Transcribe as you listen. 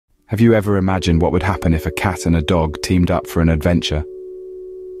Have you ever imagined what would happen if a cat and a dog teamed up for an adventure?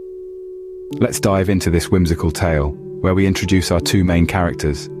 Let's dive into this whimsical tale, where we introduce our two main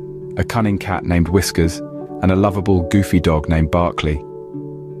characters, a cunning cat named Whiskers and a lovable, goofy dog named Barkley.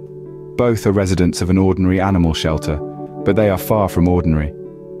 Both are residents of an ordinary animal shelter, but they are far from ordinary.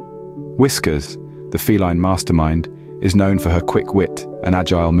 Whiskers, the feline mastermind, is known for her quick wit and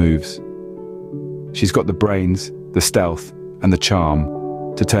agile moves. She's got the brains, the stealth, and the charm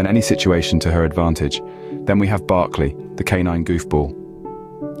to turn any situation to her advantage. Then we have Barkley, the canine goofball.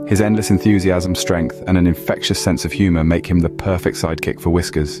 His endless enthusiasm, strength, and an infectious sense of humor make him the perfect sidekick for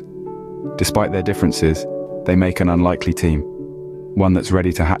Whiskers. Despite their differences, they make an unlikely team, one that's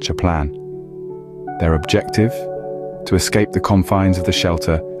ready to hatch a plan. Their objective? To escape the confines of the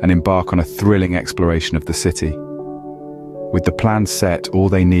shelter and embark on a thrilling exploration of the city. With the plan set, all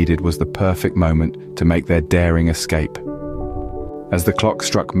they needed was the perfect moment to make their daring escape. As the clock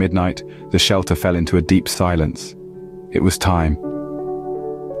struck midnight, the shelter fell into a deep silence. It was time.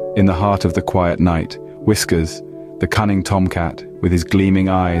 In the heart of the quiet night, Whiskers, the cunning tomcat, with his gleaming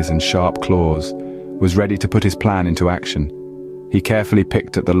eyes and sharp claws, was ready to put his plan into action. He carefully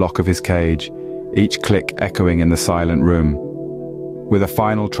picked at the lock of his cage, each click echoing in the silent room. With a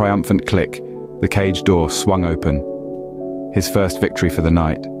final triumphant click, the cage door swung open. His first victory for the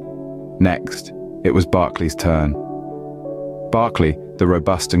night. Next, it was Barkley's turn. Barkley, the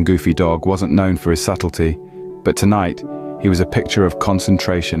robust and goofy dog, wasn't known for his subtlety, but tonight, he was a picture of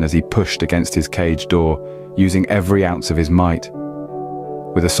concentration as he pushed against his cage door, using every ounce of his might.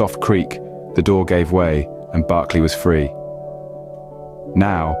 With a soft creak, the door gave way, and Barkley was free.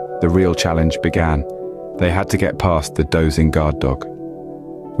 Now, the real challenge began. They had to get past the dozing guard dog.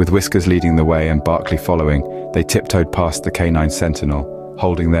 With Whiskers leading the way and Barkley following, they tiptoed past the canine sentinel,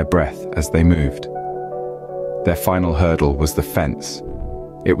 holding their breath as they moved. Their final hurdle was the fence.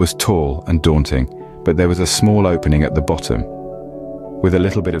 It was tall and daunting, but there was a small opening at the bottom. With a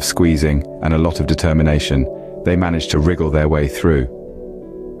little bit of squeezing and a lot of determination, they managed to wriggle their way through.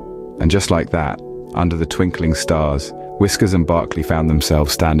 And just like that, under the twinkling stars, Whiskers and Barkley found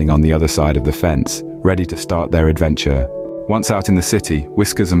themselves standing on the other side of the fence, ready to start their adventure. Once out in the city,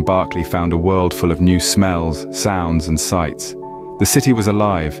 Whiskers and Barkley found a world full of new smells, sounds, and sights. The city was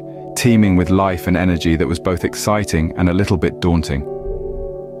alive, teeming with life and energy that was both exciting and a little bit daunting.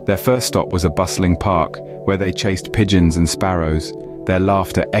 Their first stop was a bustling park, where they chased pigeons and sparrows, their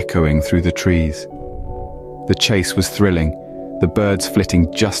laughter echoing through the trees. The chase was thrilling, the birds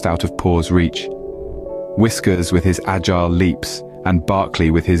flitting just out of paw's reach. Whiskers with his agile leaps, and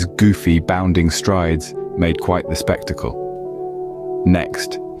Barkley with his goofy, bounding strides, made quite the spectacle.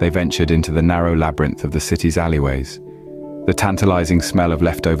 Next, they ventured into the narrow labyrinth of the city's alleyways. The tantalizing smell of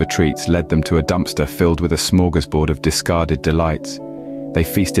leftover treats led them to a dumpster filled with a smorgasbord of discarded delights. They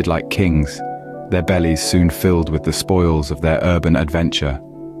feasted like kings, their bellies soon filled with the spoils of their urban adventure.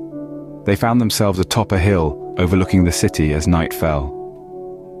 They found themselves atop a hill overlooking the city as night fell.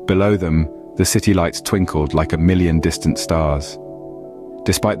 Below them, the city lights twinkled like a million distant stars.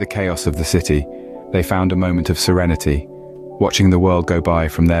 Despite the chaos of the city, they found a moment of serenity, watching the world go by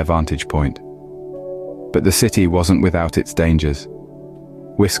from their vantage point. But the city wasn't without its dangers.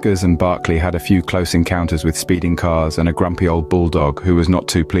 Whiskers and Barkley had a few close encounters with speeding cars and a grumpy old bulldog who was not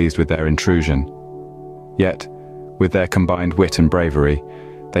too pleased with their intrusion. Yet, with their combined wit and bravery,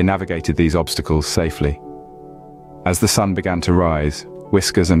 they navigated these obstacles safely. As the sun began to rise,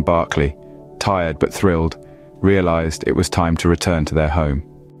 Whiskers and Barkley, tired but thrilled, realized it was time to return to their home.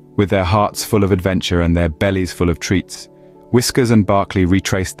 With their hearts full of adventure and their bellies full of treats, Whiskers and Barkley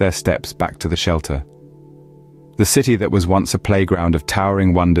retraced their steps back to the shelter. The city that was once a playground of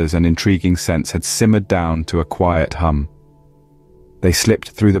towering wonders and intriguing scents had simmered down to a quiet hum. They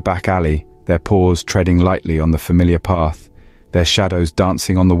slipped through the back alley, their paws treading lightly on the familiar path, their shadows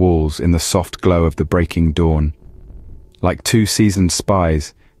dancing on the walls in the soft glow of the breaking dawn. Like two seasoned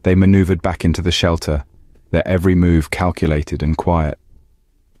spies, they maneuvered back into the shelter, their every move calculated and quiet.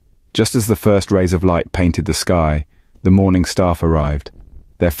 Just as the first rays of light painted the sky, the morning staff arrived,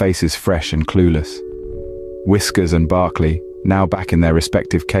 their faces fresh and clueless. Whiskers and Barkley, now back in their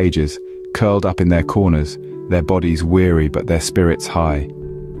respective cages, curled up in their corners, their bodies weary but their spirits high.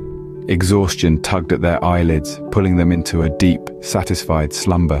 Exhaustion tugged at their eyelids, pulling them into a deep, satisfied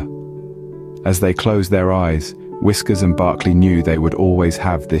slumber. As they closed their eyes, Whiskers and Barkley knew they would always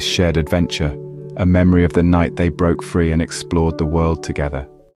have this shared adventure, a memory of the night they broke free and explored the world together.